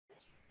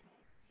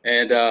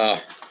And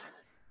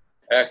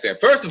excellent.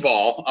 First of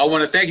all, I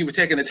want to thank you for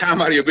taking the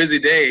time out of your busy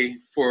day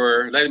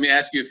for letting me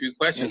ask you a few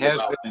questions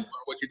about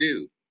what you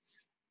do.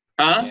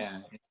 Huh? Yeah,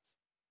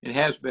 it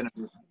has been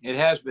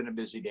a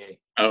busy day.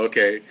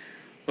 Okay.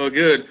 Well,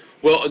 good.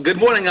 Well, good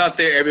morning out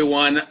there,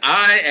 everyone.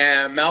 I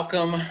am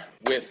Malcolm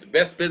with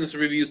Best Business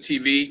Reviews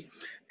TV,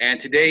 and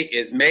today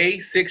is May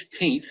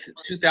 16th,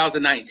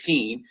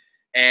 2019.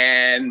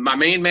 And my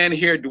main man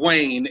here,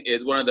 Dwayne,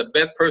 is one of the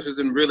best persons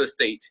in real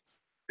estate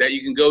that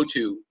you can go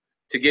to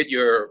get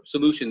your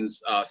solutions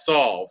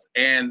solved.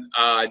 And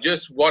I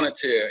just wanted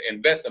to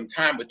invest some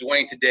time with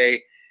Dwayne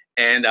today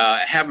and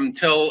have him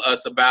tell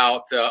us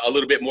about a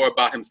little bit more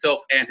about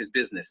himself and his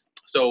business.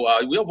 So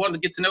we want to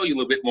get to know you a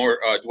little bit more,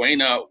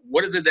 Dwayne.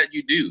 What is it that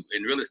you do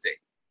in real estate?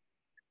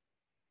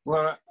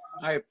 Well,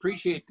 I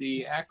appreciate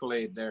the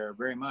accolade there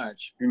very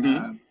much.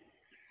 Mm-hmm.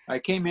 I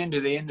came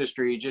into the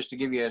industry, just to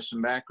give you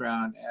some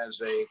background, as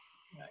a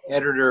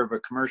editor of a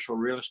commercial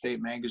real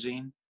estate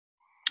magazine.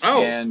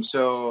 Oh. And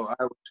so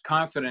I was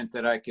confident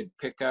that I could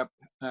pick up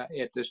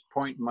at this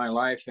point in my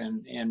life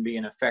and be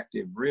an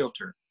effective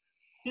realtor,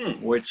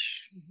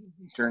 which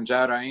turns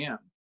out I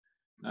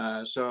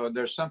am. So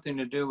there's something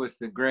to do with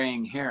the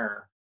graying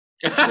hair.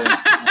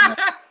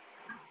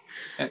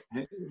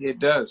 It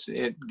does.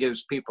 It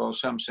gives people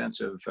some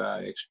sense of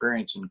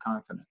experience and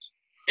confidence.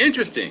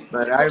 Interesting.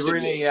 But I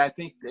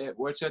think that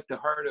what's at the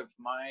heart of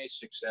my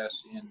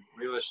success in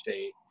real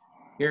estate,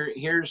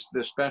 here's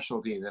the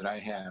specialty that I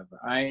have.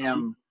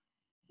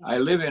 I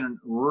live in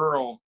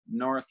rural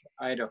North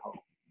Idaho.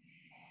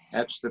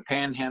 That's the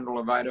panhandle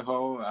of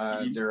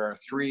Idaho. There are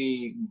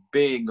 3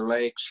 big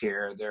lakes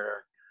here.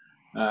 They're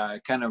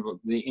kind of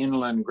the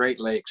inland Great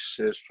Lakes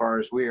as far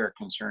as we are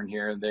concerned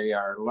here. They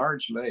are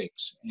large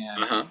lakes.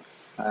 And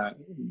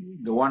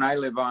the one I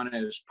live on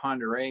is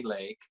Ponderay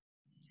Lake.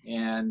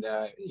 And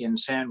in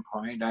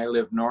Sandpoint, I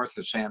live north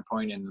of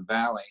Sandpoint in the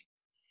valley.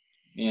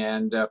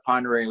 And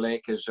Ponderay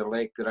Lake is a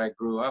lake that I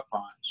grew up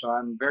on. So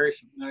I'm very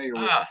familiar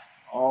with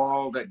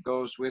all that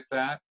goes with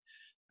that.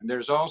 And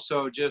there's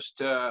also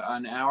just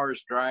an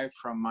hour's drive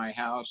from my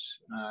house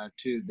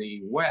to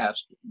the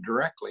west,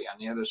 directly on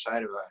the other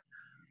side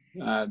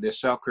of the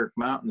Selkirk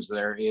Mountains,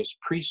 there is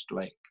Priest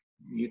Lake.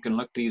 You can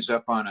look these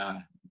up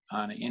on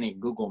any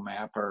Google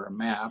map or a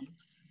map.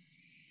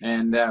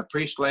 And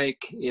Priest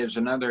Lake is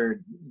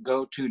another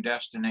go-to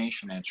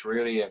destination. It's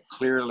really a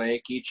clear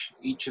lake.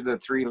 Each of the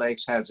 3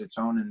 lakes has its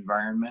own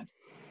environment.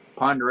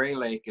 Ponderay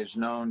Lake is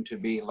known to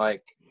be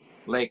like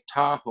Lake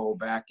Tahoe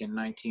back in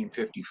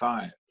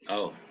 1955.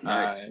 Oh,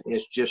 nice.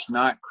 It's just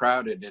not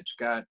crowded. It's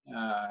got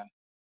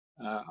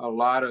a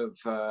lot of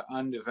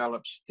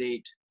undeveloped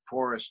state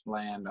forest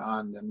land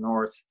on the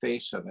north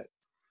face of it,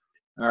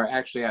 or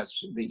actually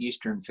that's the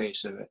eastern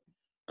face of it.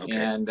 Okay.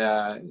 And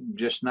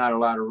just not a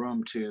lot of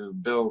room to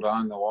build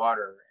on the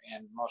water,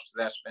 and most of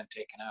that's been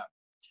taken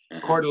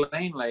up. Coeur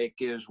d'Alene Lake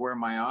is where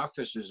my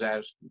office is at.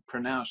 It's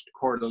pronounced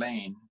Coeur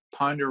d'Alene.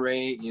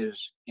 Ponderay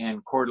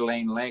and Coeur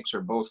d'Alene Lakes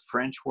are both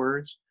French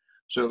words,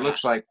 so it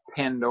looks like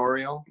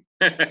Pendorial,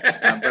 but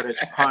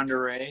it's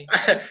Ponderay.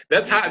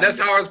 That's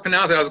how I was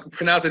pronouncing it. I was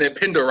pronouncing it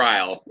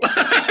Pendorile.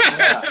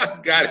 Yeah.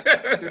 Got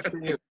it. Good for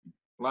you.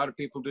 A lot of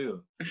people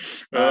do.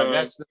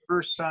 That's the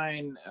first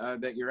sign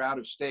that you're out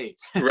of state.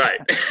 Right.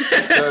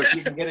 So if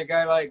you can get a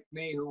guy like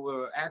me who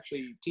will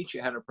actually teach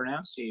you how to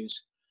pronounce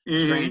these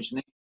strange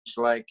names,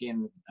 like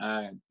in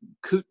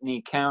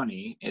Kootenai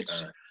County,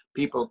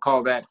 people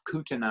call that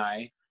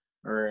Kootenai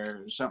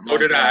or something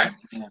like that.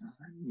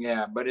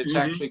 Yeah, but it's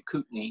actually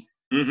Kootenai.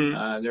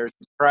 There's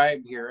a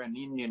tribe here, an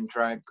Indian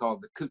tribe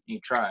called the Kootenai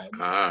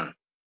tribe.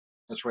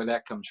 That's where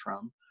that comes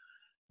from.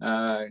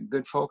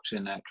 Good folks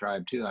in that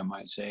tribe too, I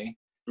might say.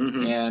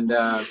 And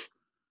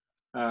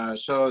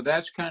so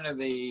that's kind of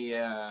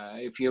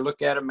if you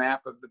look at a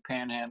map of the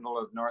panhandle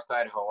of North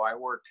Idaho, I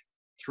work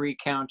 3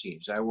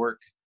 counties. I work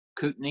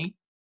Kootenai,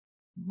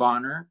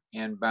 Bonner,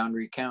 and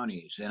Boundary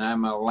counties. And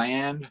I'm a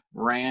land,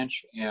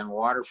 ranch, and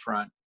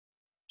waterfront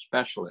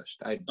specialist.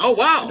 Oh,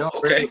 wow.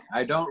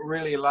 I don't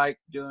really like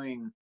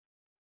doing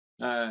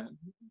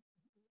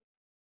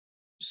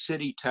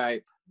city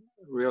type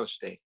real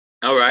estate.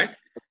 All right.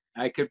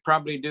 I could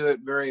probably do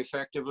it very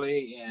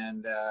effectively,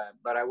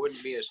 but I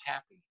wouldn't be as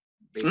happy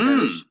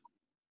because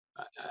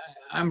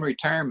I'm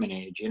retirement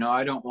age.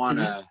 I don't want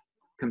to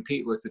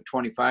compete with the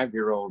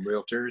 25-year-old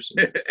realtors.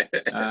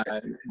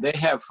 They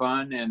have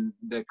fun, and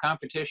the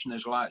competition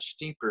is a lot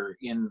steeper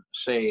in,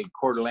 say,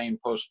 Coeur d'Alene,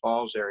 Post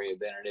Falls area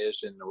than it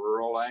is in the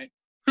rural light.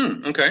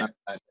 Okay.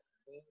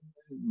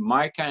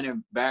 My kind of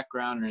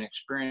background and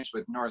experience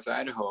with North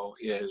Idaho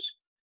is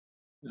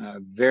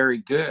very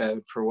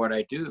good for what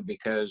I do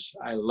because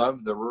I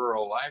love the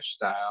rural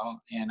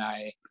lifestyle and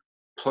I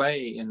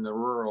play in the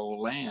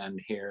rural land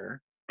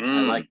here.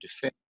 I like to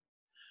fish.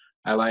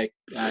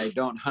 I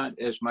don't hunt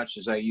as much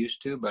as I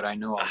used to, but I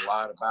know a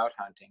lot about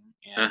hunting.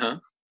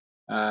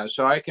 And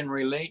so I can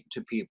relate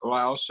to people.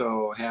 I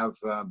also have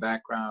a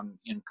background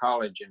in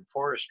college in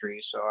forestry,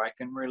 so I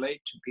can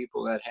relate to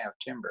people that have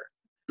timber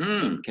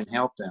and can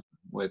help them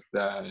with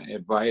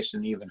advice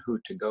and even who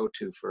to go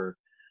to for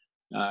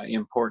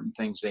important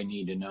things they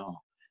need to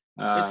know.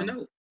 Good to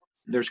know.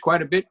 There's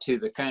quite a bit to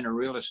the kind of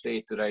real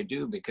estate that I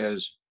do,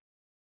 because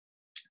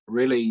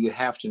really you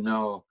have to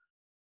know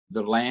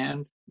the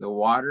land, the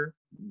water,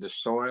 the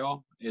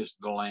soil is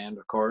the land,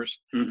 of course.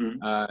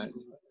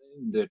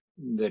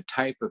 The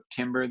type of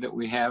timber that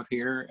we have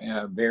here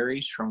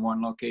varies from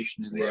one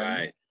location to the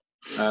other.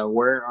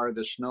 Where are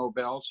the snow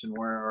belts and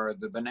where are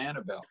the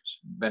banana belts?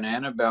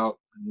 Banana belt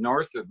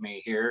north of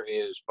me here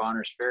is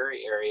Bonners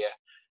Ferry area.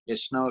 It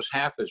snows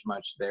half as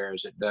much there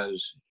as it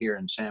does here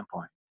in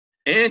Sandpoint.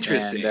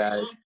 Interesting.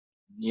 And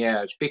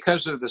yeah, it's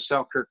because of the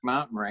Selkirk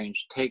mountain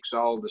range takes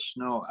all the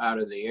snow out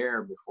of the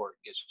air before it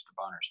gets to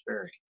Bonners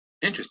Ferry.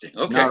 Interesting.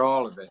 Okay. Not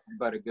all of it,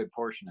 but a good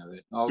portion of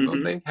it.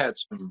 Although they've had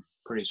some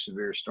pretty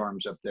severe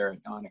storms up there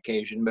on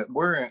occasion, but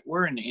we're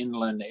an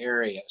inland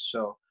area,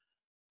 so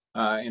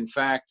in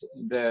fact,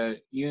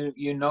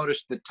 you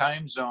notice the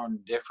time zone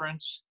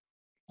difference.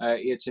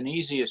 It's an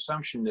easy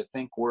assumption to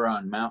think we're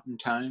on Mountain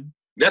Time.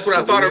 That's what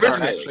I thought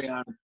originally.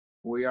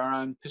 We are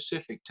on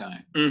Pacific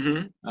Time,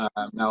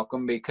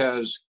 Malcolm,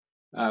 because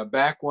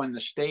back when the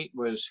state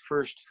was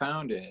first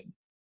founded,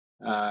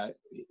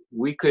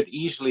 we could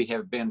easily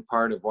have been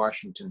part of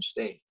Washington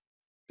State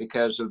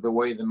because of the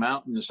way the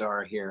mountains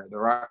are here. The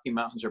Rocky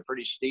Mountains are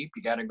pretty steep.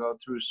 You got to go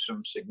through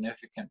some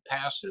significant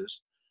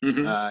passes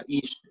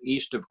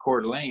east of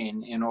Coeur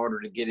d'Alene in order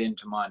to get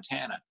into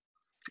Montana.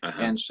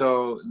 And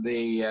so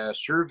the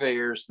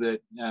surveyors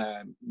that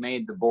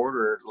made the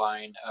border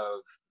line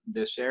of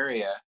this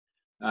area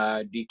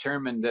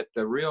determined that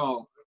the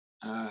real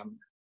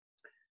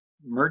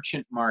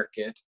merchant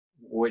market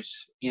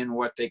was in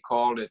what they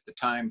called at the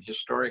time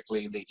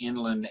historically the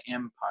Inland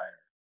Empire.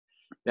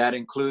 That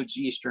includes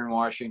Eastern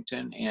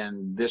Washington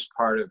and this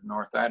part of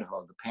North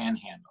Idaho, the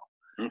Panhandle.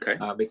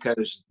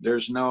 Because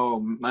there's no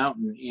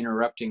mountain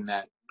interrupting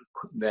that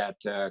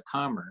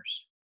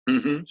commerce.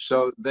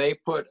 So they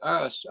put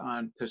us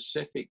on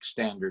Pacific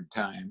Standard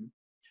Time.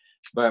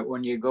 But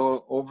when you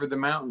go over the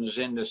mountains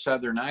into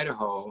southern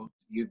Idaho,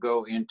 you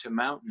go into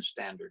Mountain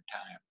Standard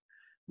Time,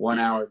 1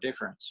 hour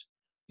difference.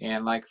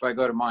 And like if I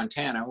go to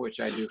Montana, which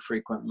I do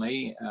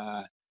frequently,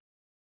 I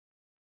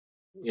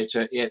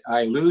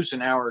lose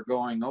an hour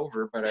going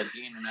over, but I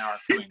gain an hour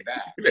coming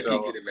back.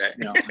 So,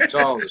 it's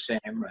all the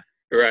same.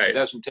 It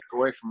doesn't take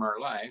away from our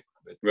life,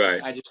 but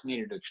I just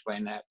needed to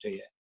explain that to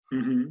you.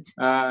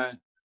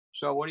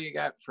 So what do you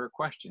got for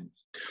questions?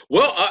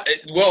 Well,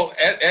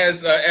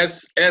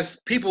 as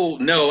people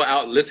know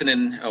out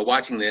listening,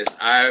 watching this,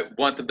 I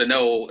want them to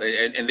know,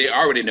 and they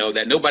already know,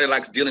 that nobody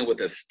likes dealing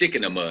with a stick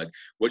in the mud,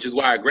 which is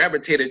why I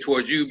gravitated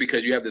towards you,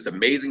 because you have this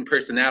amazing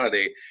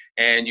personality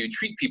and you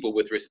treat people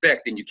with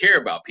respect and you care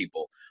about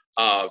people.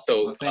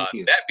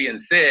 That being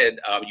said,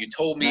 you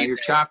told me now you're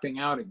chopping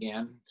out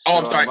again.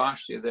 I'm sorry. I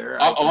lost you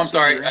there. I'm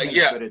sorry.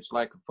 But it's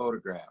like a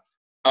photograph.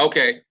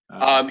 Okay.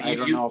 I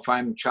don't know if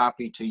I'm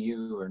choppy to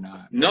you or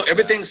not. No,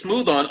 everything's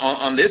smooth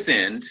on this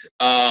end.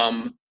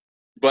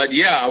 But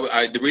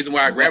yeah, the reason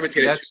why I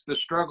gravitated. That's the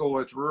struggle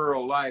with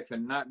rural life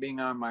and not being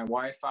on my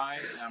Wi-Fi.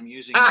 I'm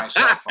using my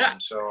cell phone,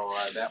 so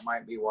that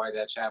might be why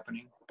that's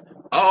happening.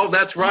 Oh,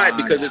 that's right,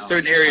 because in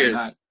certain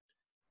areas.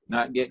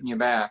 Not getting you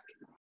back.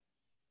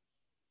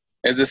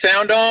 Is the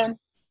sound on?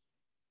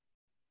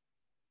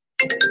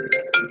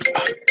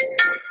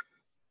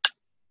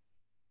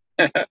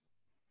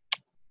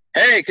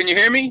 Hey, can you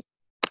hear me?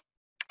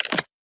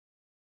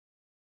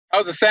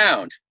 How's the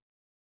sound?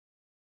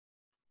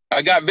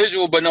 I got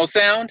visual, but no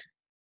sound.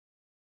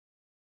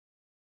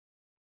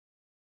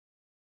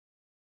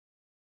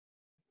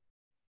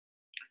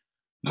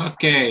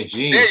 Okay,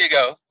 geez. There you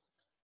go.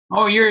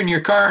 Oh, you're in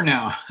your car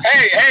now.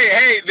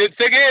 Hey, the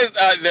thing is,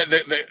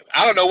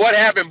 I don't know what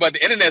happened, but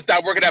the internet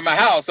stopped working at my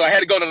house, so I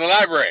had to go to the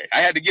library. I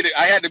had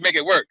to make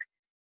it work.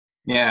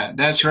 Yeah,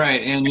 that's right.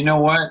 And you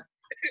know what?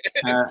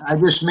 I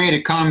just made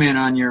a comment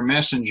on your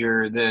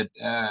messenger that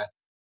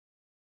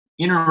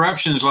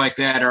interruptions like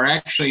that are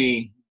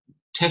actually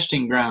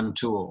testing ground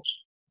tools.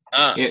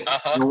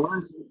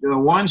 The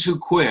ones who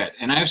quit,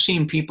 and I've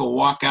seen people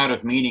walk out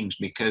of meetings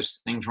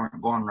because things weren't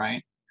going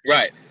right.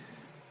 Right.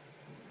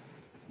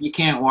 You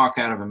can't walk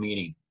out of a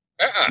meeting.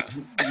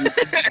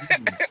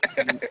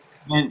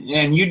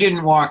 And you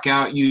didn't walk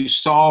out, you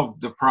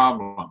solved the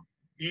problem.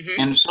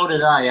 And so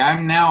did I.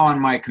 I'm now on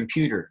my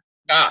computer.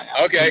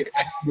 Okay.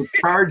 I had to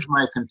charge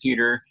my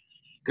computer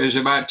because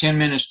about 10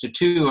 minutes to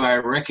 2, I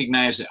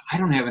recognized that I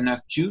don't have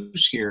enough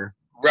juice here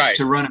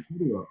to run a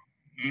video.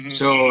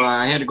 So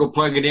I had to go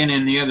plug it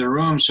in the other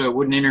room so it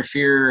wouldn't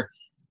interfere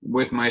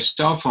with my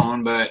cell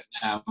phone, but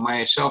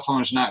my cell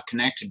phone is not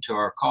connected to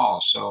our call,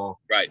 so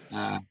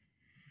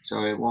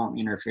so it won't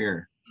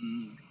interfere.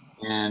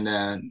 And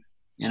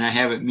I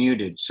have it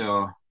muted,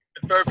 so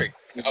perfect.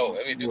 Oh,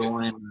 let me do it.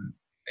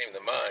 Name the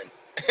mine.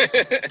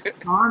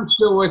 I'm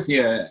still with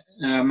you,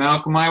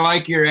 Malcolm. I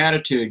like your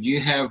attitude.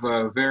 You have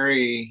a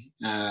very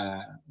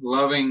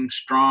loving,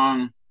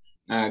 strong,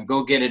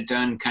 go get it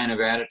done kind of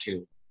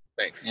attitude.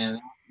 Thanks. And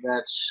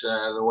that's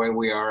the way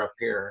we are up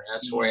here.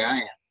 That's the way I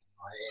am.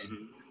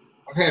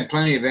 I've had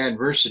plenty of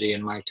adversity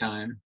in my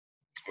time.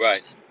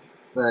 Right.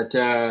 But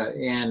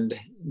and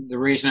the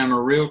reason I'm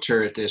a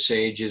realtor at this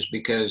age is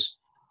because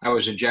I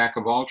was a jack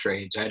of all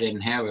trades. I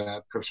didn't have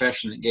a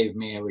profession that gave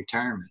me a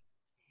retirement,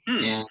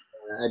 Hmm. and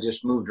I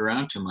just moved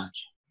around too much.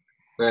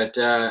 But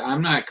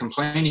I'm not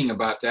complaining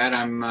about that.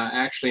 I'm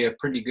actually a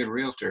pretty good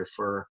realtor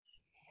for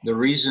the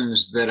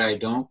reasons that I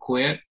don't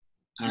quit.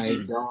 I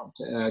Hmm.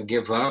 don't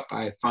give up.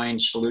 I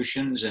find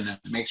solutions, and it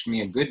makes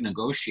me a good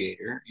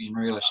negotiator in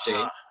real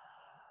estate.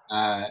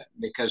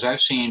 Because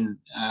I've seen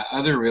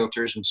other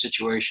realtors in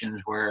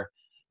situations where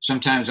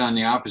sometimes on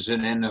the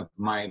opposite end of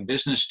my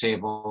business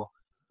table,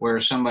 where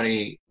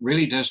somebody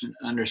really doesn't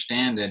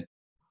understand that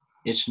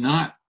it's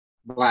not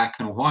black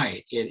and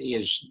white, it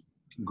is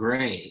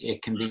gray.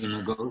 It can be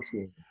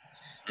negotiated.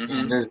 And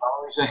Hmm. there's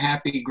always a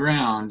happy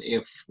ground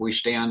if we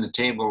stay on the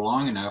table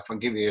long enough. I'll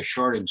give you a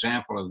short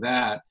example of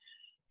that.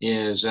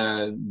 Is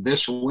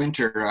this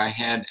winter I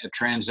had a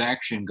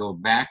transaction go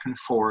back and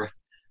forth,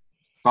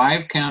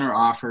 5 counter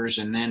offers,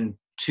 and then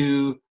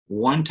 2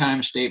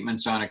 one-time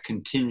statements on a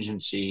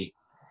contingency.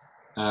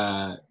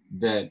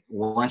 That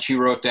once you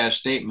wrote that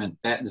statement,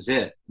 that's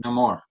it, no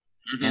more.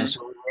 And Hmm.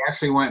 so we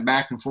actually went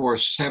back and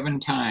forth 7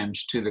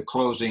 times to the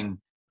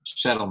closing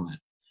settlement,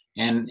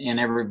 and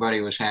everybody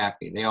was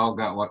happy. They all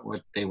got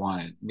what they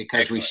wanted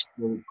because we Excellent.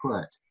 stayed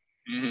put.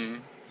 Hmm.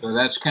 So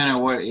that's kind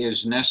of what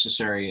is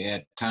necessary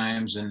at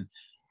times. And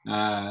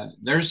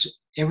there's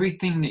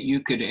everything that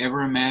you could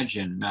ever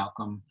imagine,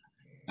 Malcolm,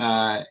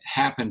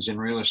 happens in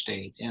real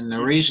estate. And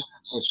the reason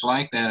it's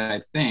like that, I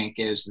think,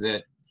 is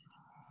that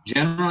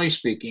generally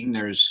speaking,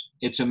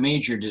 it's a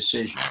major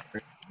decision,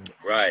 right?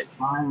 Right.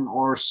 Buying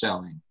or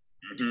selling.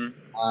 Hmm.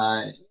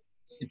 Uh,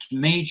 it's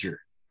major.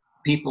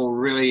 People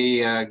really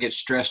get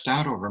stressed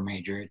out over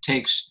major. It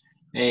takes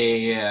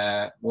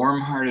a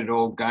warm-hearted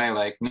old guy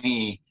like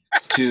me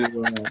to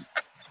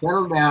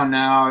settle down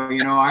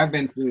now. I've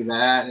been through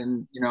that,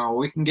 and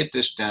we can get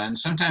this done.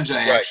 Sometimes I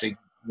Right. actually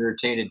get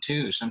irritated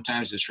too.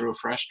 Sometimes it's real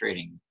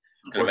frustrating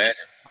I can working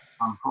imagine.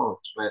 on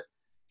folks, but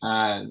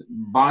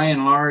by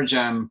and large,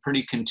 I'm a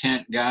pretty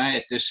content guy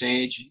at this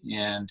age,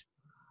 and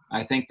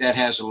I think that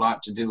has a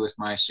lot to do with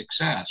my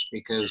success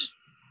because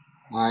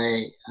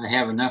I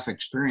have enough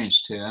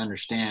experience to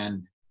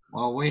understand.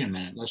 Well, wait a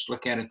minute. Let's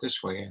look at it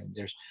this way.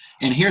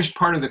 And here's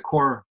part of the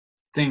core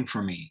thing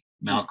for me,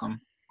 Hmm.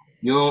 Malcolm.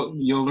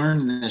 You'll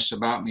learn this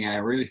about me. I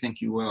really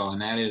think you will,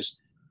 and that is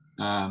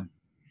um,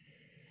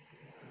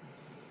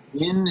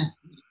 in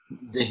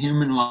the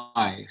human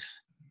life.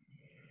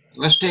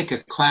 Let's take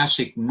a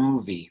classic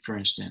movie, for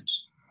instance.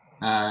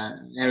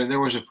 There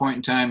was a point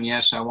in time,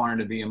 yes, I wanted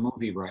to be a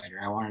movie writer.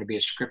 I wanted to be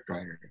a script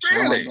writer. So I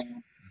went Really?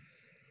 down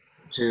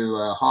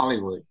to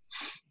Hollywood.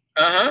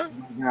 Uh-huh. Oh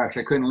my gosh,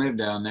 I couldn't live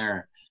down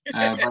there.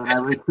 But I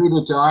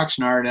retreated to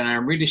Oxnard and I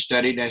really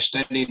studied. I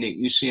studied at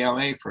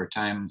UCLA for a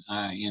time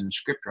in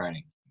script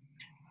writing.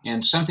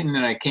 And something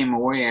that I came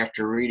away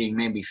after reading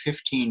maybe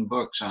 15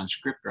 books on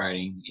script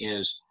writing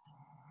is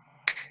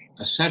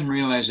a sudden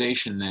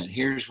realization that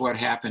here's what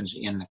happens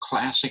in the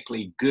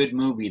classically good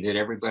movie that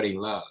everybody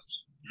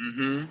loves.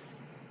 Hmm.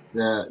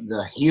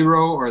 The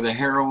hero or the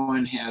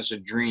heroine has a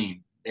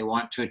dream they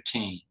want to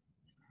attain.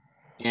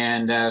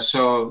 And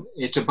so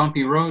it's a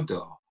bumpy road,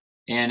 though.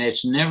 And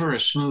it's never a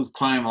smooth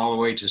climb all the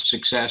way to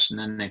success and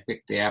then they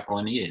pick the apple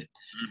and eat it.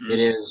 It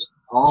Hmm. is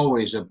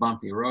always a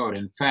bumpy road.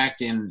 In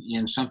fact,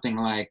 in something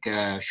like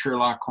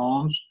Sherlock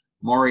Holmes,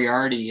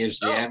 Moriarty is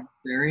the Oh,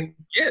 adversary.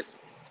 yes.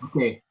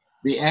 Okay,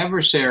 the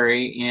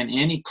adversary in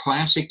any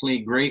classically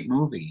great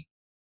movie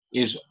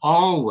is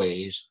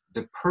always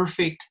the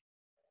perfect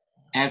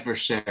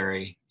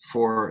adversary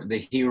for the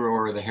hero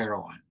or the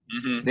heroine.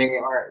 Hmm.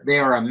 They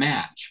are a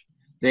match.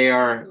 They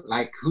are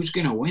like, who's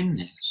going to win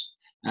this?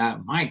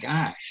 My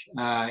gosh!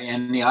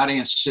 And the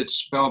audience sits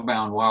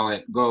spellbound while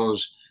it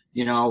goes.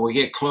 We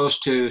get close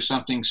to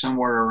something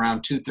somewhere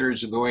around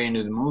 2/3 of the way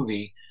into the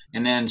movie,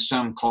 and then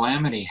some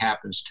calamity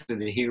happens to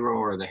the hero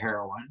or the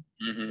heroine,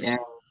 Hmm. and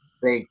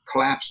they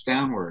collapse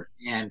downward.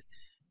 And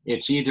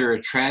it's either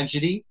a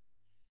tragedy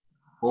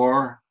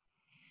or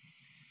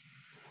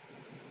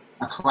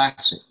a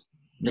classic.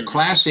 The Hmm.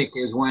 classic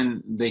is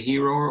when the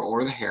hero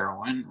or the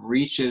heroine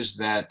reaches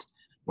that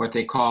what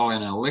they call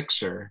an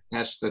elixir.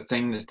 That's the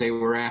thing that they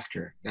were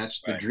after.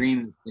 That's the Right.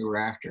 dream that they were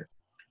after.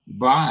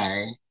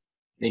 By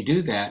they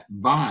do that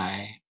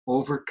by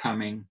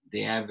overcoming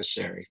the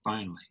adversary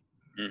finally.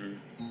 Hmm.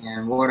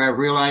 And what I've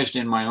realized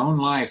in my own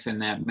life in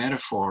that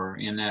metaphor,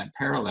 in that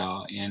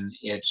parallel, and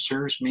it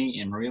serves me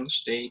in real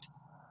estate,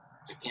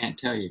 I can't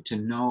tell you, to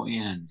no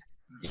end.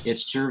 It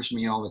serves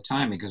me all the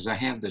time because I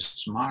have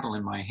this model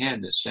in my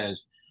head that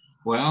says,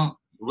 well,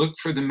 look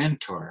for the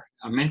mentor.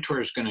 A mentor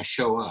is going to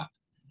show up.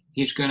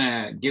 He's going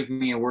to give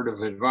me a word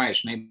of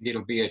advice. Maybe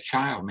it'll be a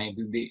child,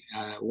 maybe it'll be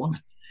a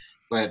woman.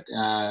 But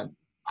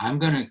I'm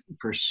going to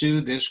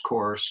pursue this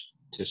course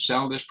to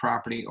sell this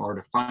property or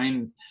to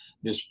find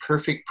this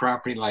perfect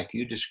property like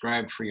you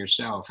described for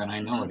yourself. And I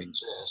know it Hmm.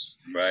 exists.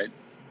 Right.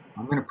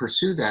 I'm going to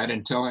pursue that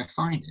until I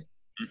find it.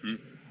 Hmm.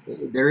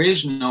 There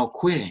is no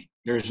quitting.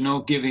 There's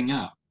no giving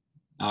up.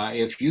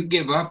 If you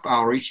give up,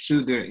 I'll reach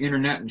through the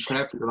internet and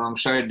slap you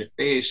alongside the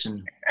face.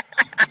 And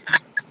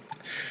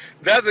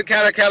That's the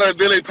kind of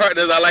accountability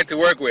partners I like to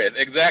work with.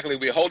 Exactly.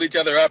 We hold each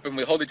other up and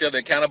we hold each other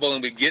accountable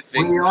and we get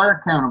things we done. are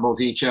accountable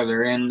to each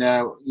other. And,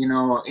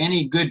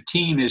 any good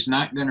team is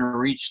not going to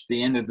reach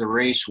the end of the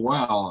race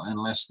well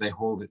unless they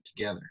hold it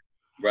together.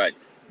 Right.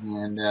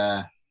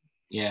 And,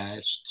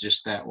 it's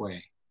just that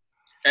way.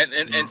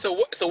 And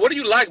so what do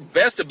you like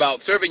best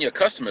about serving your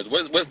customers?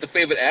 What's the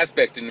favorite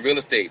aspect in real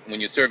estate when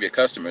you serve your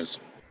customers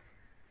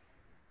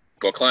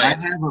or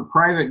clients? I have a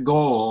private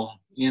goal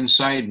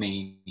inside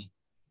me.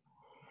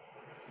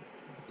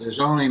 There's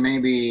only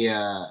maybe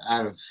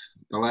out of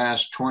the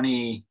last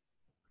 20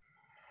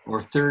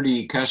 or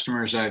 30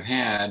 customers I've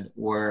had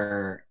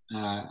where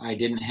I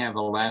didn't have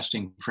a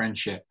lasting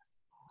friendship.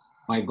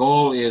 My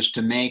goal is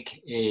to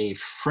make a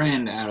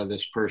friend out of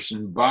this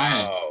person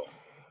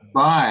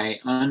by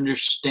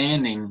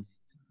understanding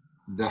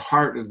the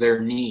heart of their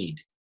need.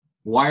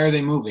 Why are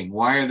they moving?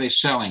 Why are they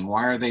selling?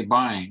 Why are they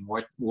buying?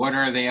 What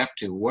are they up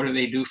to? What do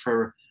they do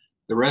for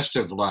the rest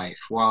of life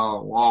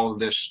while all of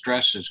this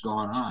stress is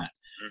going on?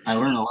 Mm-hmm. I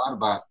learn a lot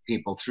about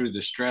people through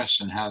the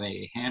stress and how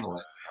they handle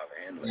it.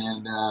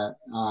 And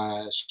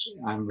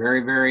I'm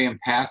very, very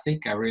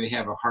empathic. I really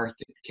have a heart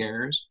that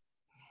cares.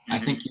 Mm-hmm.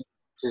 I think you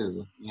do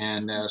too.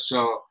 And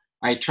so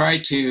I try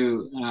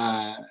to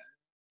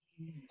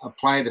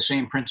apply the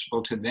same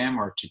principle to them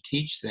or to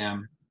teach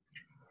them.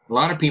 A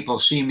lot of people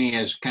see me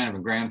as kind of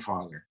a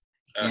grandfather.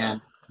 And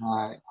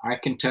I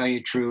can tell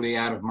you truly,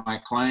 out of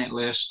my client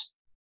list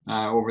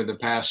over the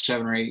past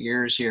 7 or 8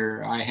 years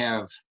here, I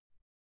have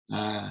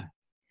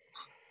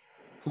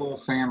whole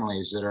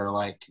families that are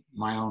like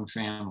my own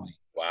family.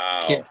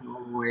 Wow. Kids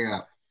all the way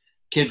up.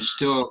 Kids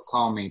still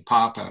call me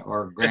Papa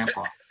or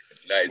Grandpa.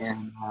 Nice.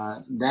 And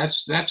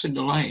that's a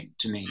delight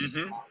to me,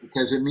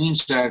 because it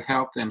means that I've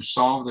helped them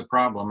solve the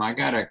problem. I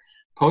got a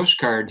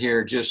postcard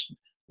here just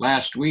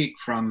last week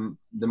from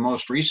the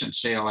most recent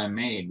sale I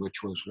made,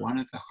 which was one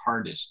of the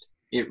hardest.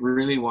 It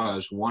really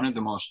was one of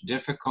the most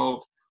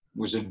difficult. It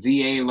was a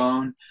VA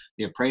loan.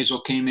 The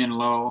appraisal came in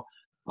low.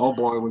 Oh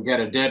boy, we got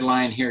a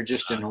deadline here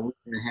just in a week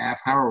and a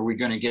half. How are we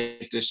going to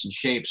get this in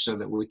shape so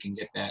that we can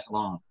get that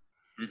loan?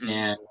 Mm-hmm.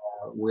 And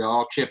we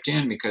all chipped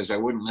in because I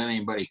wouldn't let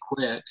anybody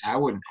quit. I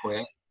wouldn't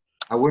quit.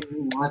 I wouldn't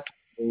even let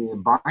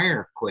the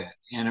buyer quit.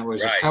 And it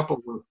was a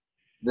couple of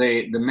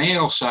the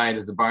male side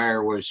of the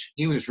buyer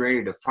he was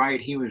ready to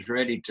fight. He was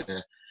ready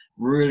to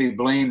really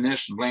blame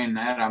this and blame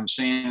that. I'm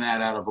saying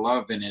that out of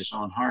love in his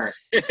own heart.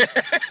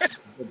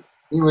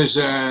 He was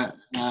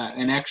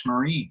an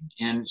ex-Marine.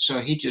 And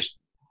so he just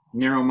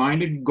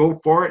narrow-minded, go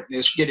for it,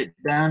 let's get it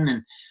done.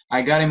 And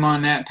I got him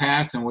on that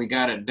path and we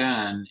got it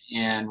done.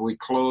 And we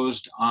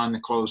closed on the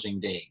closing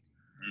date,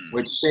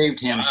 which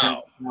saved him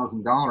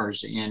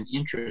 $7,000 in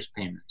interest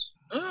payments.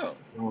 Oh.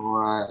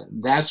 So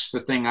that's the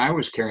thing I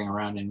was carrying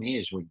around in me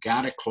is we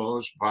got to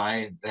close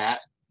by that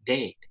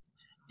date.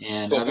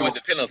 And to avoid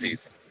the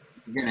penalties.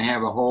 You're going to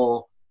have a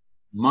whole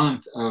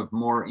month of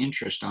more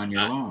interest on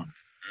your loan.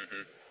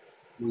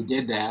 Mm-hmm. We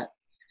did that.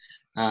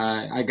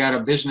 I got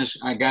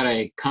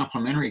a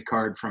complimentary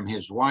card from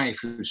his wife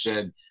who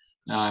said,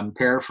 I'm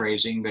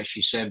paraphrasing, but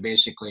she said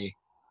basically,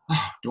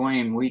 oh,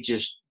 Dwayne, we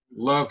just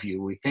love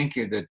you. We think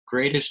you're the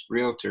greatest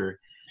realtor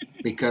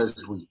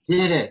because we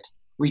did it.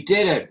 We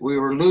did it. We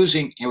were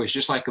losing. It was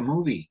just like a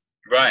movie.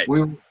 Right.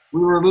 We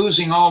were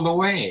losing all the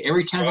way.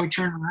 Every time we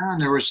turned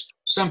around, there was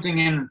something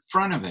in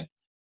front of it.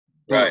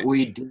 But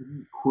we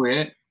didn't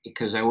quit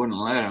because I wouldn't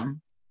let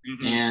them.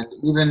 Mm-hmm. And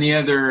even the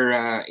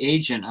other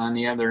agent on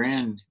the other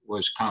end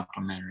was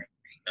complimentary.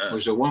 It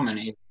was a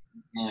woman,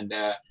 and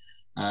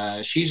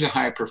she's a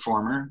high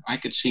performer. I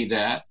could see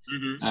that.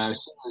 Mm-hmm.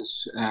 She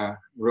was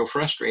real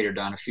frustrated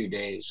on a few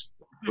days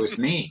with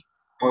me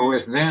or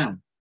with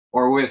them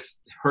or with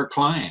her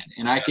client.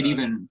 And I could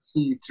even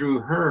see through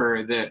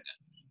her that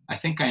I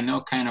think I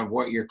know kind of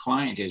what your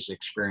client is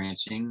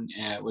experiencing.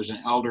 It was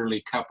an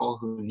elderly couple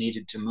who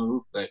needed to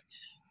move, but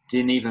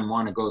didn't even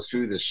want to go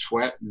through the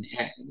sweat and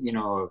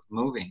of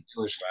moving. It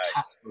was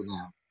tough for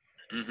them.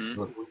 Mm-hmm.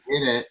 But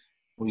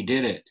we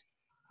did it.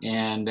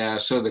 And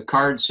so the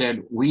card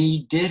said,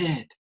 we did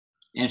it.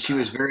 And she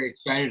was very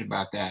excited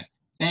about that.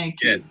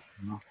 Thank you.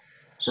 Yes.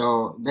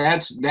 So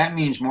that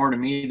means more to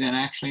me than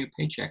actually a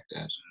paycheck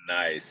does.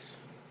 Nice.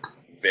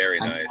 Very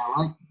nice.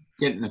 I like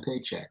getting the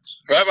paychecks.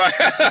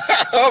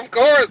 Of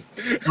course.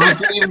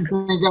 Don't even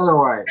think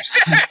otherwise.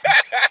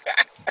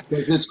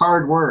 Because it's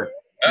hard work.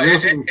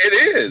 It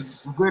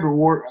is.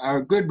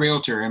 A good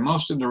realtor, and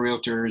most of the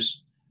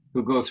realtors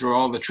who go through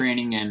all the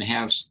training and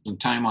have some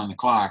time on the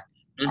clock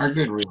are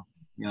good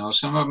realtors.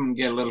 Some of them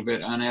get a little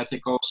bit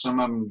unethical. Some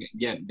of them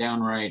get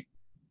downright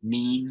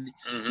mean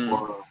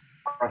or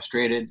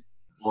frustrated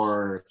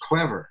or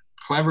clever.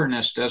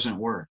 Cleverness doesn't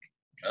work.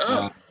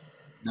 Oh.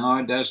 No,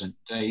 it doesn't.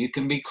 You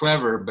can be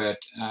clever, but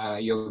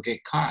you'll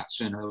get caught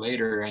sooner or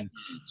later. And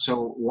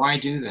so why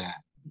do that?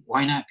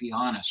 Why not be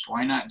honest?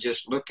 Why not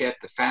just look at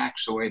the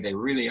facts the way they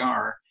really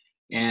are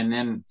and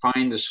then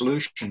find the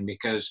solution?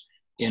 Because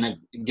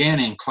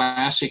in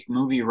classic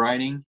movie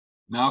writing,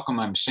 Malcolm,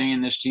 I'm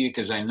saying this to you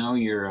because I know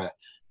you're a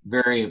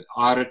very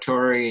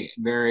auditory,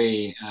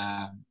 very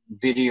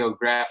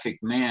videographic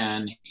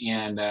man,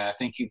 and I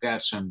think you've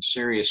got some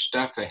serious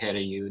stuff ahead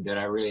of you that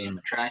I really am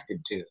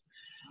attracted to.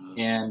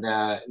 And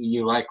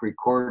you like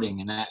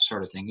recording and that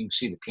sort of thing. You can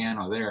see the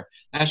piano there.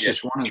 That's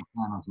just one of the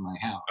pianos in my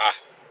house. Ah,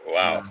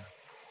 wow.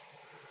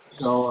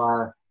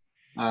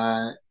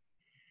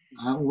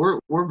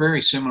 We're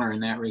very similar in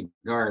that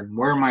regard.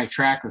 Where my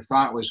track of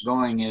thought was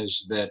going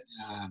is that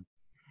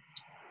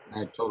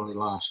I totally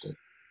lost it.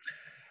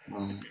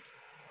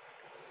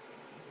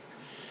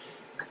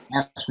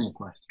 Ask me a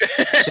question.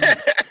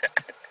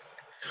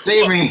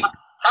 Save me.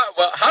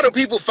 How do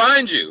people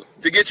find you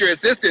to get your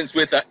assistance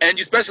with? And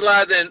you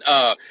specialize in,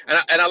 and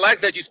I like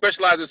that you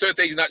specialize in certain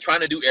things. You're not trying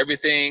to do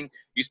everything.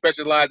 You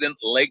specialize in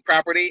lake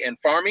property and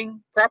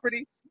farming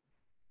properties.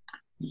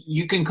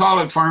 You can call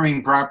it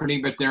farming property,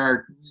 but there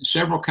are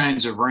several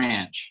kinds of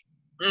ranch.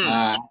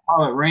 I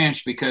call it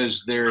ranch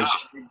because there's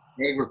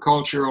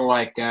agricultural,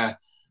 like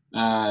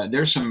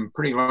there's some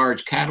pretty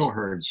large cattle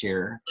herds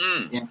here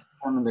in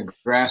some of the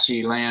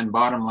grassy land,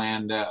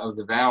 bottomland of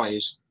the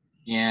valleys.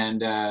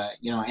 And,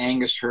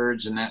 Angus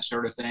herds and that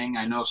sort of thing.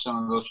 I know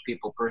some of those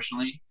people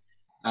personally.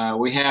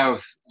 We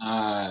have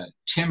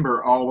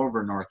timber all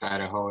over North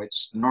Idaho.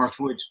 It's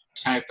Northwoods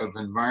type of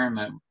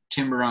environment,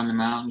 timber on the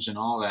mountains and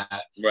all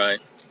that.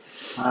 Right.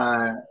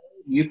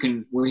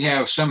 We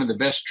have some of the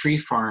best tree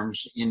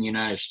farms in the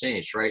United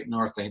States, right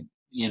north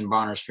in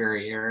Bonners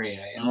Ferry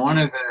area. And one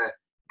of the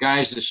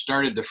guys that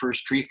started the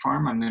first tree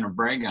farm, I'm going to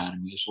brag on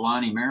him, is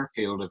Lonnie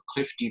Merrifield of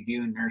Clifty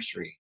View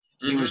Nursery.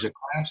 He was a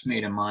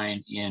classmate of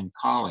mine in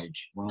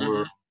college when we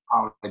were in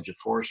College of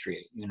Forestry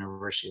at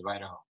University of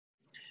Idaho.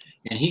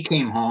 And he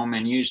came home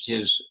and used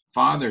his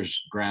father's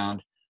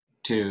ground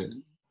to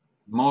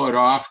mow it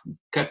off,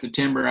 cut the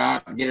timber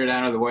out, get it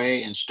out of the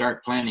way, and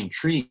start planting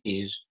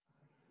trees.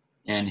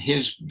 And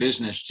his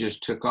business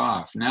just took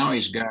off. Now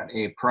he's got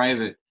a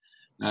private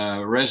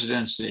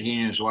residence that he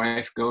and his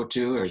wife go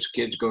to, or his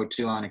kids go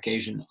to on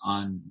occasion,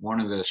 on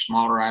one of the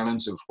smaller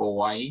islands of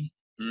Hawaii.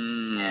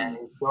 And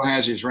he still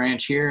has his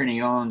ranch here, and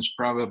he owns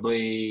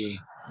probably,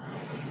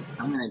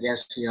 I'm going to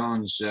guess he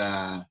owns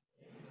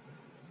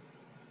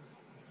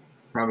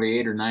probably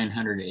 800 or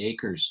 900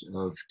 acres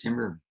of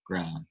timber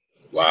ground.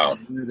 Wow.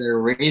 And they're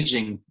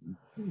raising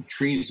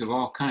trees of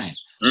all kinds.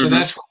 So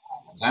that's what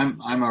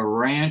I'm a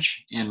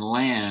ranch and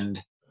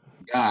land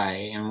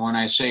guy. And when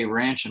I say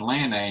ranch and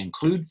land, I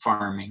include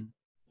farming.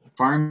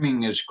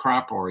 Farming is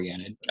crop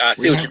oriented. I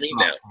see what you mean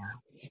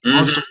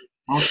now.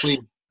 Mostly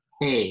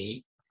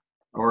hay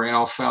or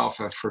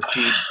alfalfa for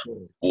feed.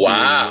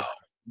 Wow.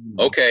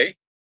 Okay.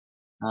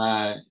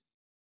 The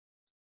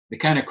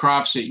kind of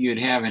crops that you'd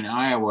have in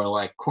Iowa,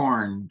 like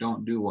corn,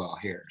 don't do well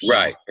here. So,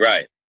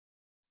 Right.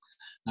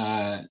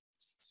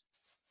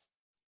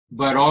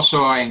 But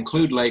also I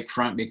include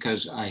lakefront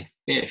because I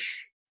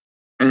fish.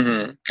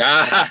 I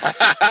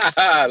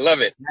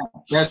love it.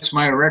 That's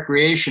my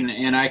recreation,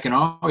 and I can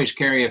always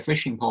carry a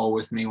fishing pole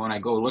with me when I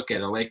go look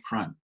at a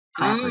lakefront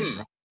property.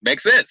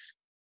 Makes sense.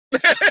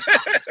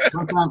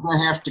 Sometimes I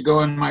have to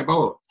go in my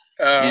boat,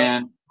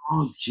 and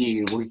we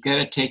got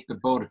to take the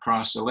boat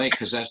across the lake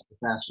because that's the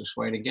fastest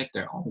way to get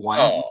there. Oh,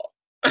 wow!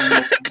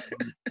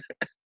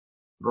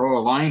 Throw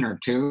a line or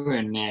two,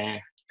 and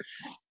I'm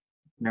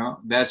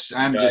nice.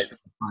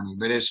 Just funny,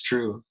 but it's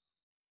true.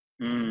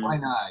 Why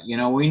not?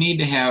 We need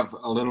to have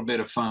a little bit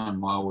of fun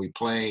while we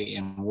play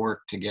and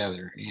work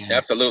together. And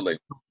absolutely.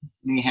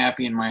 Me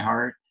happy in my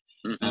heart.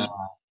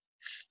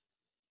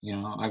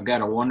 I've got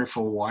a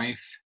wonderful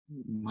wife.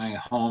 My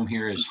home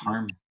here is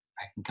harmony.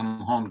 I can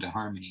come home to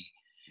harmony.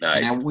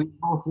 Nice. And we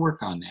both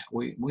work on that.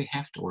 We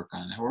have to work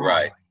on that. We're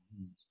right.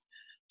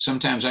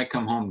 Sometimes I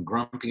come home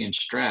grumpy and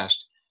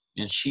stressed,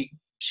 and she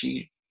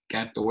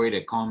got the way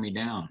to calm me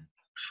down.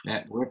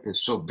 That whip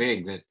is so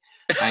big that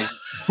I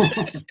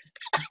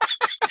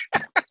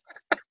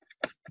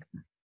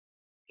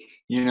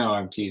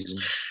I'm teasing.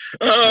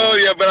 Oh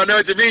yeah, but I know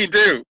what you mean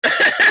too.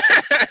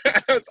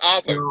 That's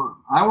awesome. So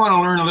I want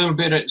to learn a little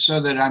bit so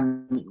that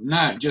I'm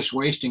not just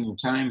wasting your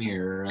time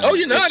here.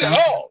 You're not at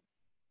all.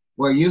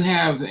 Well, you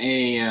have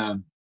a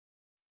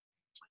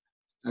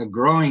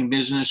growing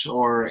business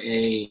or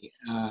a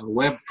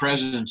web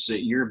presence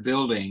that you're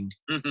building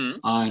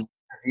on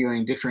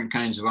interviewing different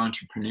kinds of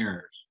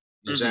entrepreneurs.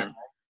 Is that right?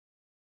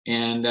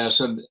 And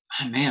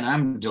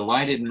I'm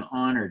delighted and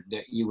honored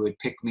that you would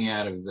pick me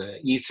out of the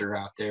ether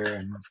out there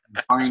and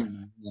find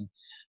me.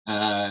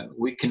 And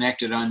we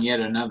connected on yet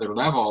another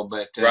level,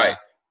 but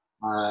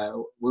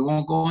we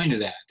won't go into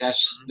that.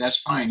 That's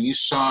fine. You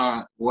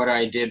saw what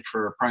I did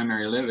for a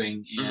primary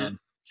living, and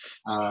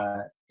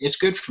it's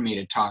good for me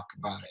to talk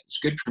about it. It's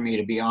good for me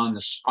to be on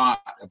the spot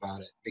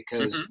about it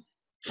because,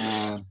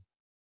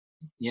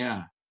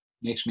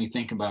 makes me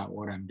think about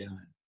what I'm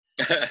doing.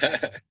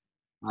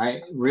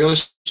 Real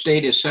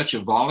estate is such a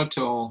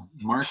volatile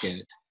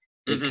market.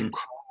 It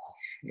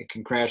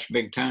can crash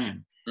big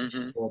time.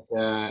 But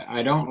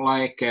I don't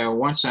like,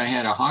 once I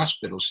had a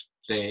hospital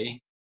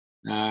stay,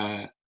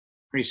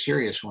 pretty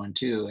serious one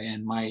too,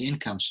 and my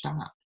income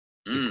stopped.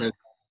 because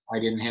I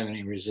didn't have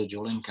any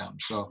residual income.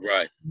 So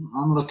Right.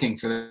 I'm looking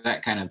for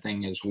that kind of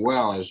thing as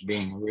well as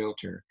being a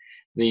realtor.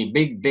 The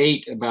big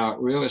bait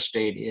about real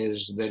estate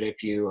is that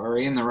if you are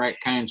in the right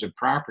kinds of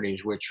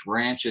properties, which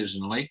ranches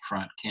and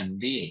lakefront can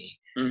be,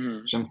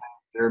 sometimes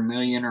they're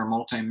million or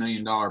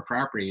multi-million dollar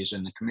properties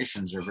and the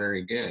commissions are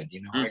very good.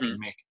 You know, I can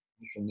make a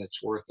commission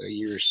that's worth a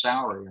year's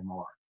salary or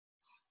more.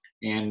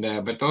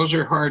 And but those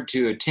are hard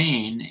to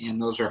attain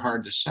and those are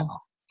hard to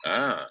sell.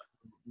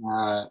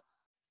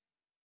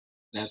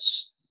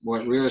 That's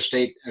what real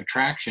estate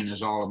attraction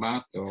is all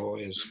about, though,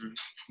 is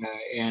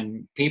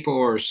and people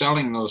who are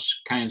selling those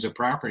kinds of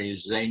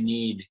properties, they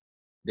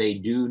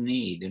do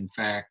need, in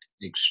fact,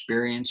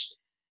 experienced,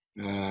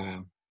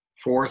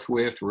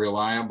 forthwith,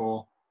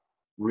 reliable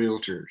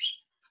realtors.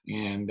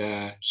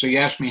 And so you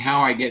asked me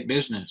how I get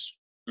business.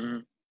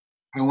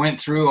 I went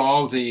through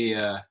all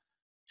the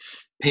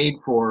pay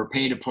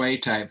to play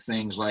type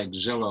things like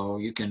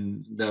Zillow. You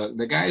can,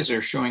 the guys that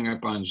are showing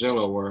up on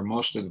Zillow where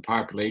most of the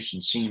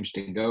population seems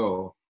to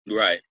go.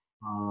 Right.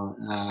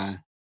 I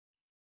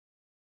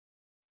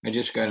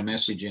just got a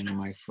message in on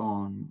my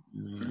phone.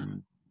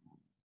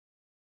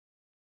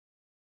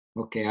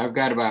 Okay, I've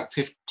got about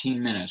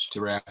 15 minutes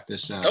to wrap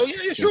this up. Oh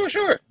yeah,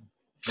 sure.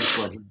 That's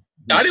what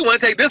I didn't want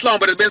to take this long,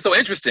 but it's been so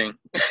interesting.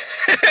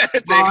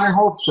 Well, I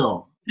hope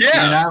so.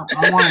 Yeah. And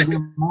I want to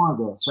do more of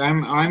this.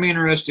 I'm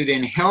interested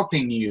in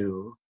helping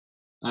you.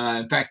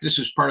 In fact, this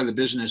is part of the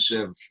business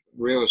of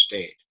real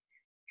estate,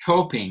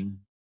 helping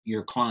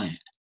your client,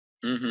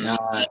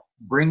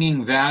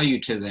 bringing value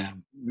to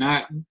them,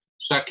 not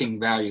sucking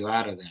value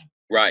out of them.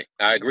 Right.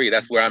 I agree.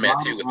 That's where I'm at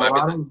too with my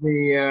business. A lot of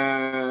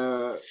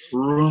the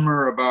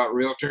rumor about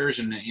realtors,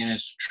 and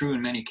it's true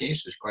in many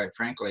cases, quite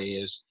frankly,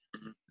 is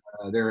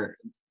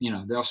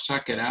they'll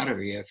suck it out of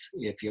you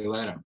if you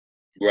let them.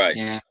 Right.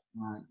 And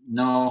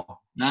no,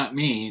 not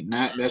me.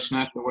 That's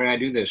not the way I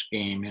do this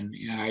game. And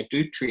I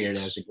do treat it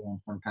as a game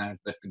sometimes,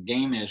 but the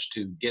game is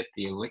to get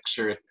the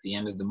elixir at the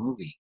end of the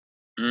movie.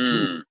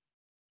 To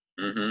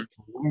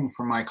win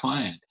for my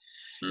client.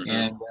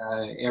 And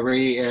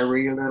every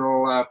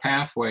little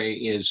pathway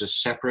is a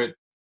separate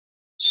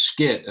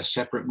skit, a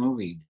separate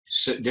movie,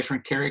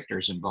 different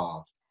characters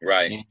involved.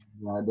 Right.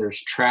 And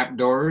there's trap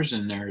doors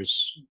and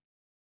there's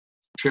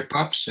trip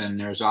ups and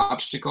there's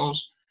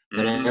obstacles.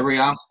 But every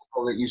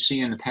obstacle that you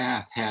see in the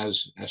path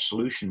has a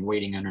solution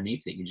waiting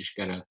underneath it. You just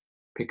got to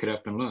pick it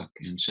up and look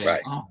and say,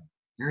 oh,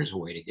 here's a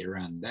way to get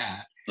around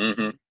that.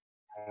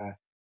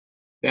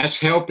 That's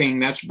helping,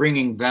 that's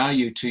bringing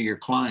value to your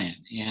client.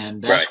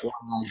 And that's why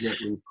I get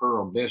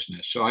referral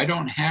business. So I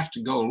don't have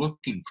to go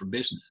looking for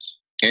business.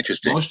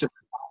 Interesting. Most of it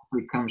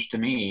actually comes to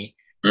me.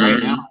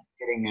 Right now, I'm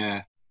getting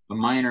a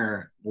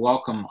minor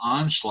welcome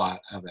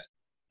onslaught of it.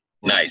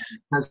 Nice.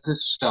 Because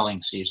it's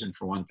selling season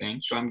for one thing.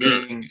 So I'm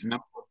getting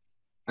enough.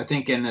 I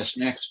think in this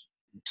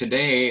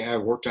today, I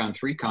worked on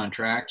 3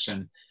 contracts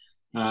and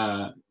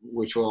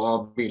which will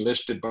all be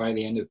listed by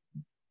the end of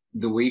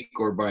the week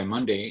or by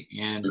Monday.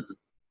 And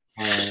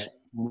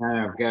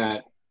I've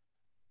got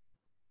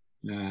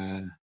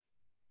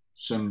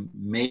some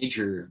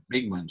major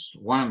big ones.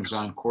 One of them's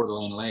on Coeur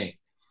d'Alene Lake.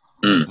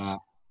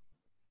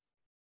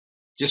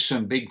 Just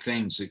some big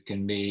things that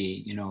can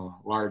be,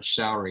 large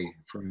salary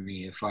for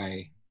me if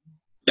I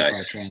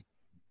transfer.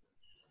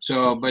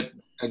 So, but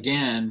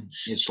again,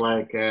 it's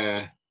like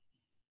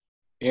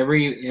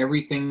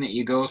everything that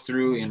you go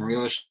through in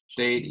real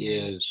estate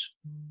is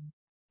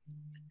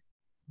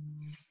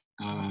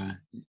I'm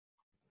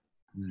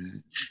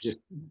gonna just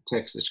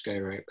text this guy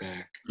right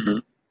back.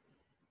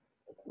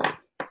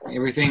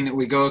 Everything that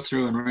we go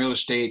through in real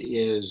estate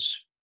is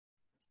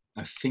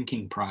a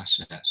thinking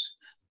process.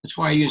 That's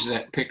why I use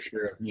that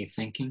picture of me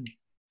thinking.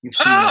 You've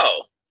seen that?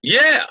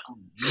 Yeah.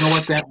 You know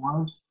what that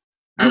was?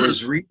 I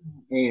was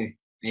reading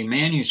a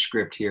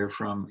manuscript here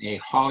from a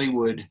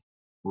Hollywood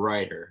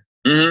writer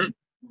who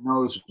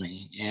knows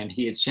me, and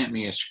he had sent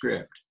me a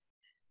script.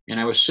 And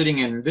I was sitting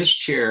in this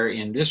chair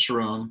in this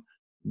room.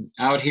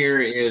 Out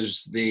here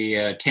is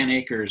the 10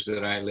 acres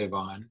that I live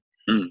on,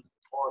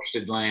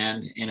 forested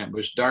land, and it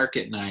was dark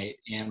at night.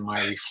 And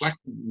my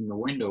reflection in the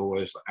window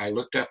was, I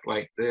looked up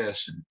like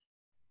this, and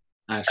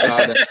I saw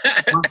that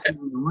in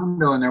the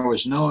window, and there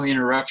was no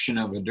interruption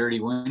of a dirty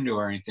window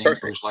or anything.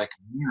 Perfect. It was like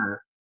a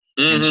mirror.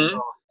 And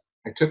so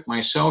I took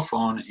my cell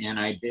phone and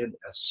I did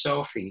a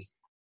selfie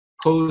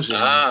posing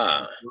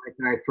like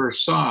I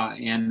first saw,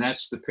 and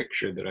that's the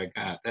picture that I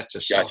got. That's a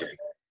selfie.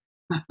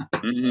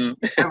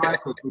 I like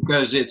it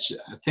because it's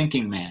a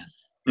thinking man.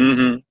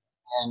 And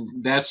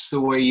that's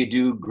the way you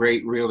do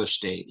great real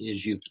estate,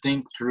 is you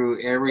think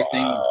through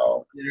everything,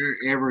 consider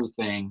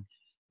everything.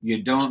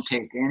 You don't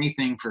take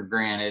anything for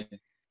granted.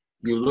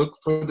 You look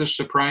for the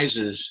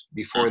surprises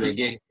before they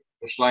get.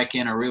 It's like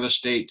in a real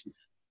estate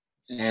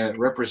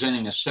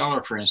representing a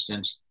seller, for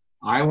instance.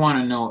 I want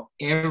to know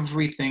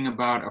everything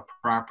about a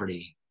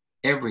property,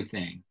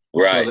 everything,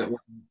 so that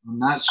I'm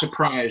not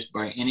surprised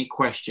by any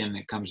question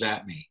that comes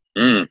at me.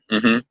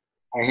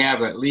 I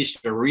have at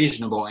least a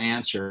reasonable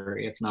answer,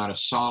 if not a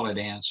solid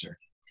answer.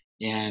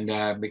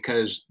 And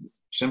because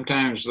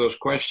sometimes those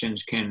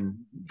questions can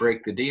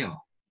break the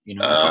deal. You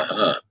know, if I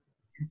don't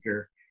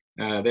answer,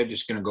 they're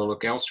just going to go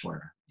look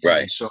elsewhere.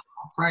 Right. And so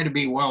I'll try to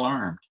be well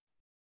armed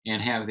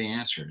and have the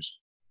answers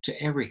to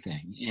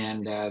everything.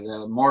 And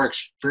the more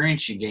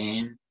experience you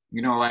gain,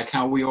 you know, like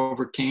how we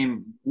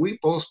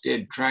both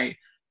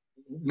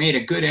made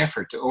a good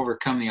effort to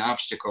overcome the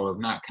obstacle of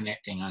not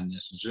connecting on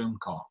this Zoom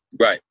call.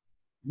 Right.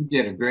 You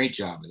did a great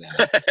job of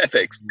that.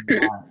 Thanks.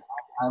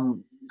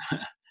 I'm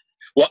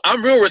Well,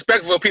 I'm real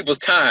respectful of people's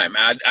time.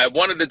 I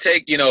wanted to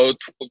take,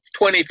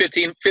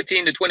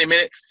 15 to 20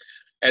 minutes,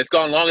 and it's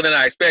gone longer than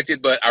I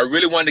expected, but I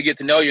really wanted to get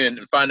to know you and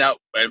find out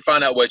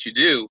what you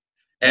do.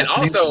 And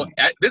also,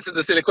 this is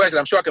a silly question.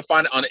 I'm sure I can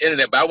find it on the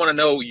internet, but I want to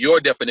know your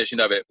definition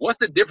of it. What's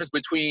the difference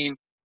between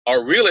a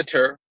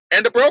realtor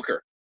and a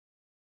broker?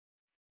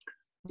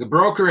 The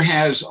broker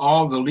has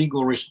all the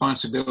legal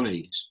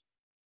responsibilities.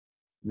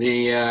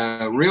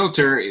 The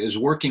realtor is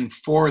working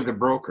for the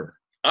broker.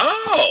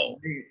 Oh.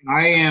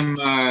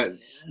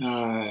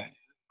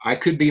 I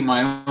could be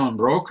my own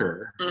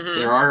broker. Mm-hmm.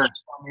 There are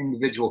some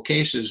individual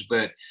cases,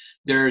 but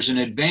there's an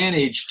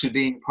advantage to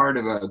being part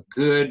of a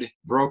good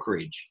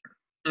brokerage.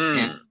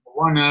 And the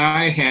one that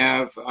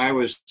I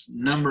was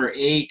number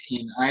 8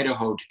 in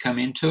Idaho to come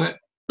into it.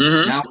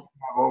 Mm-hmm. Now we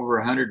have over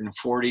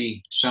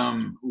 140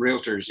 some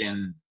realtors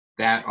in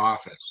that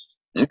office.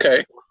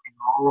 Okay.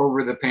 All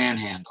over the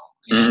panhandle.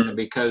 And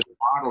because the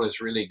model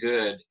is really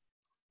good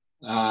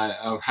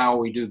of how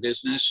we do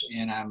business,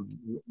 and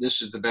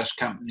this is the best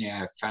company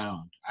I've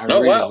found. I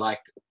really like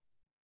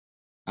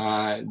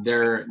it.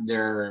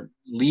 They're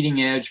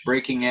leading edge,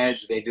 breaking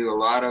edge. They do a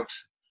lot of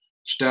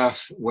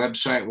stuff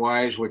website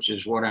wise, which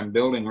is what I'm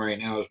building right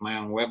now, is my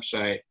own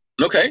website.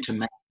 Okay. To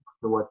match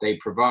for what they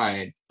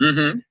provide.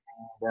 Mm-hmm.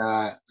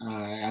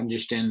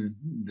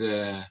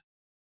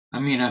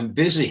 And I'm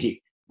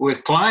busy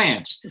with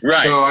clients.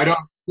 Right. So I don't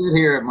sit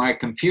here at my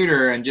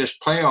computer and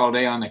just play all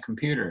day on the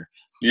computer.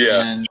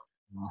 Yeah. And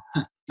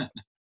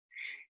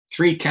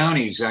 3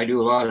 counties, I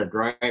do a lot of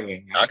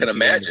driving. I can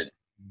imagine.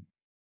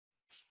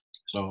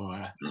 So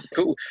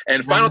cool.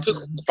 And final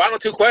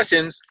two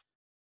questions.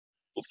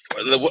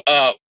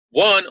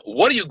 One,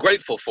 what are you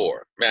grateful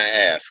for? May I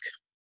ask?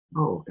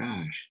 Oh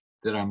gosh,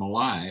 that I'm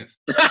alive.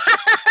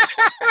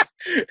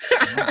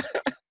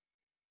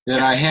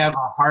 That I have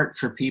a heart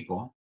for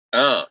people.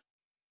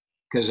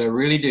 Because I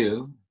really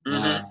do.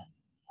 Mm-hmm.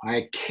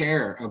 I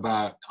care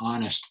about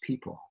honest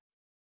people.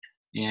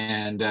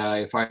 And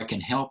if I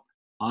can help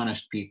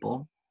honest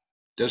people,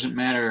 doesn't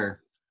matter,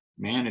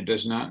 man, it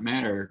does not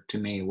matter to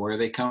me where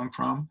they come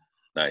from,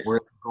 nice, where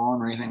they're going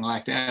or anything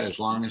like that, as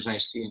long as I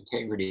see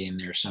integrity in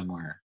there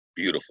somewhere.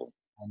 Beautiful.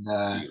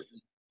 And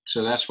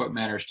so that's what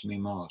matters to me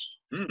most.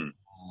 Mm.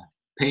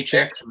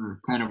 Paychecks are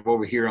kind of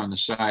over here on the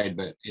side,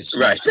 but it's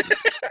right.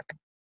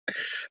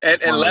 Nice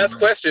and last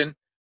question,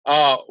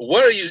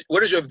 what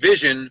is your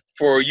vision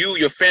for you,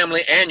 your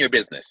family, and your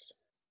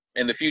business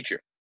in the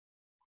future?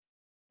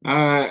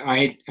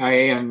 I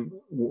am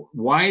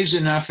wise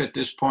enough at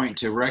this point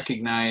to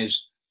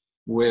recognize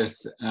with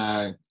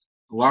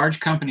large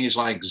companies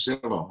like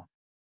Zillow,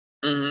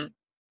 mm-hmm.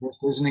 this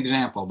is an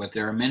example, but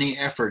there are many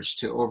efforts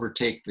to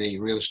overtake the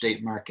real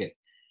estate market.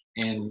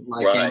 And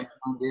like right.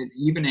 Amazon did,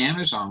 even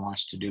Amazon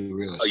wants to do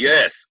real estate.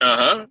 Yes.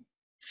 Uh-huh.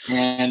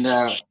 And,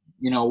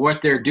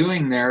 what they're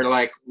doing there,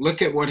 like,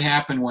 look at what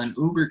happened when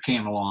Uber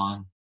came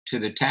along to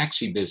the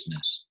taxi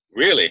business.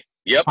 Really?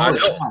 Yep, I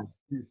know.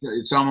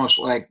 It's almost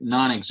like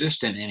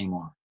non-existent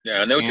anymore.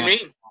 Yeah, I know what you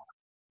mean.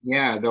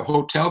 Yeah, the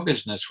hotel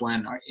business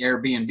when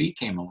Airbnb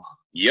came along.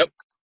 Yep.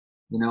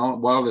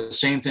 While the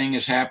same thing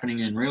is happening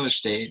in real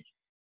estate,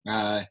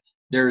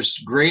 there's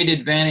great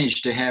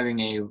advantage to having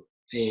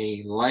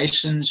a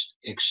licensed,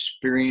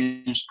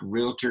 experienced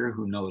realtor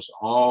who knows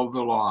all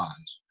the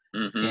laws.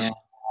 Mm-hmm. And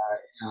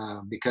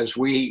because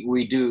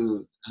we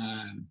do,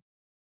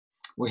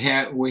 we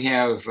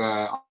have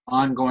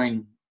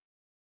ongoing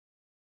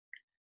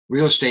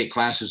real estate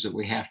classes that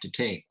we have to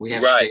take. We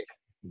have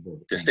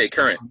to stay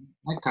current.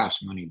 That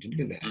costs money to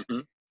do that. Mm-hmm.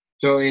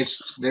 So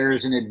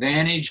there's an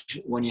advantage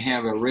when you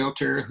have a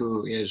realtor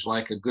who is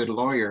like a good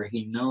lawyer.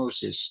 He knows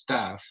his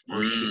stuff,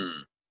 or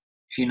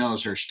she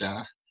knows her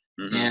stuff,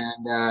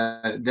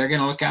 and they're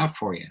going to look out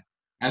for you.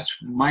 That's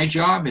my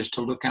job, is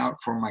to look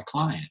out for my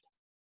client,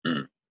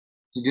 to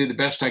do the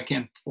best I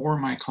can for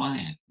my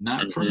client,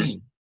 not for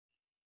me.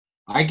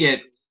 I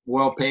get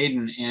well paid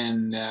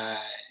and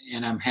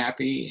I'm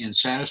happy and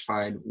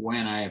satisfied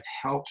when I have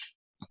helped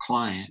a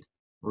client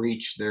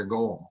reach their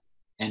goal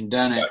and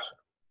done it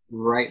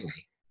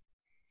rightly,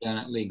 done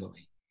it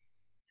legally.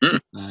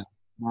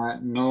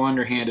 No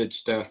underhanded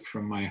stuff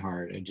from my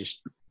heart.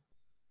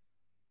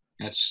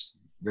 That's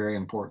very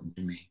important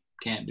to me.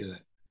 Can't do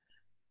it.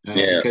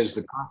 Because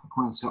the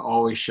consequence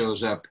always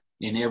shows up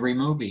in every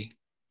movie.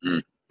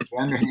 The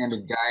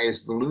underhanded guy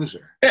is the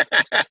loser.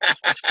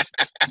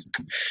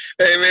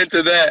 Amen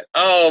to that.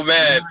 Oh,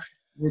 man.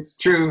 It's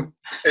true.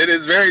 It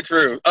is very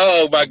true.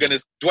 Oh, my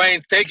goodness.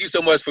 Dwayne, thank you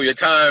so much for your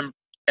time.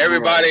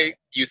 Everybody,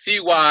 you see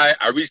why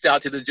I reached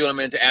out to this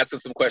gentleman to ask him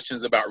some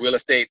questions about real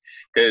estate,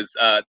 because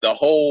the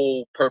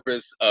whole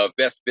purpose of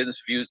Best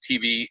Business Reviews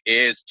TV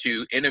is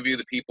to interview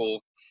the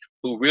people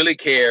who really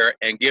care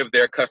and give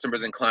their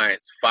customers and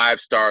clients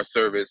 5-star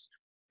service,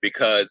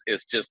 because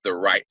it's just the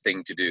right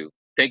thing to do.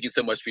 Thank you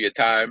so much for your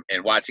time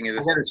and watching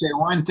this. I got to say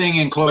one thing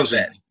in closing.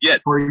 What's that?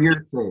 Yes. For your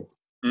sake.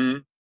 Mm-hmm.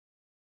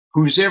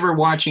 Who's ever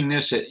watching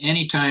this at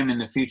any time in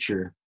the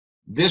future,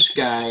 this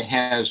guy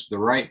has the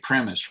right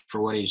premise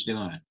for what he's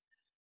doing.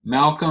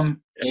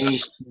 Malcolm A.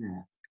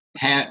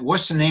 Smith.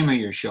 What's the name of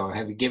your show?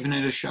 Have you given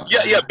it a show?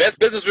 Yeah, Best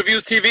Business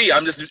Reviews TV.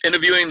 I'm just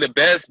interviewing the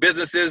best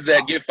businesses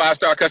that give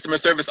 5-star customer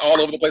service all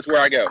over the place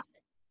where I go.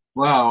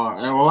 Well,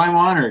 I'm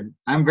honored.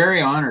 I'm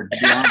very honored to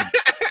be honored.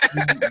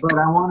 But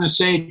I want to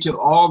say to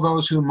all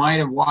those who might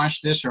have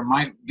watched this or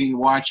might be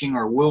watching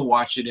or will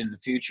watch it in the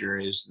future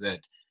is that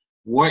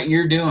what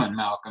you're doing,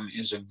 Malcolm,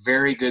 is a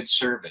very good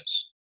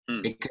service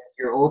because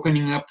you're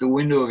opening up the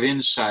window of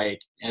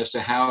insight as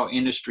to how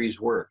industries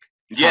work.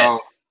 Yes.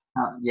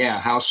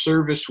 How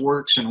service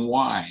works and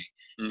why.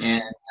 Mm-hmm.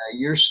 And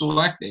you're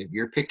selective.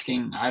 You're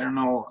picking, I don't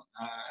know,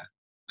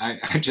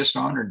 I'm just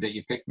honored that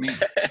you picked me.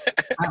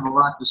 I have a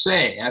lot to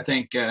say. I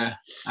think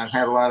I've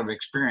had a lot of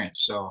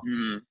experience. So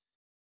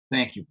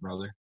thank you,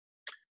 brother.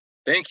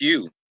 Thank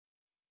you.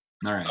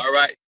 All right. All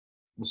right.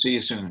 We'll see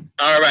you soon.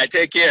 All right.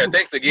 Take care.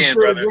 Thanks again,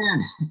 brother.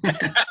 All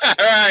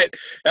right.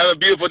 Have a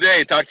beautiful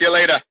day. Talk to you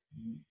later.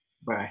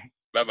 Bye.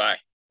 Bye-bye.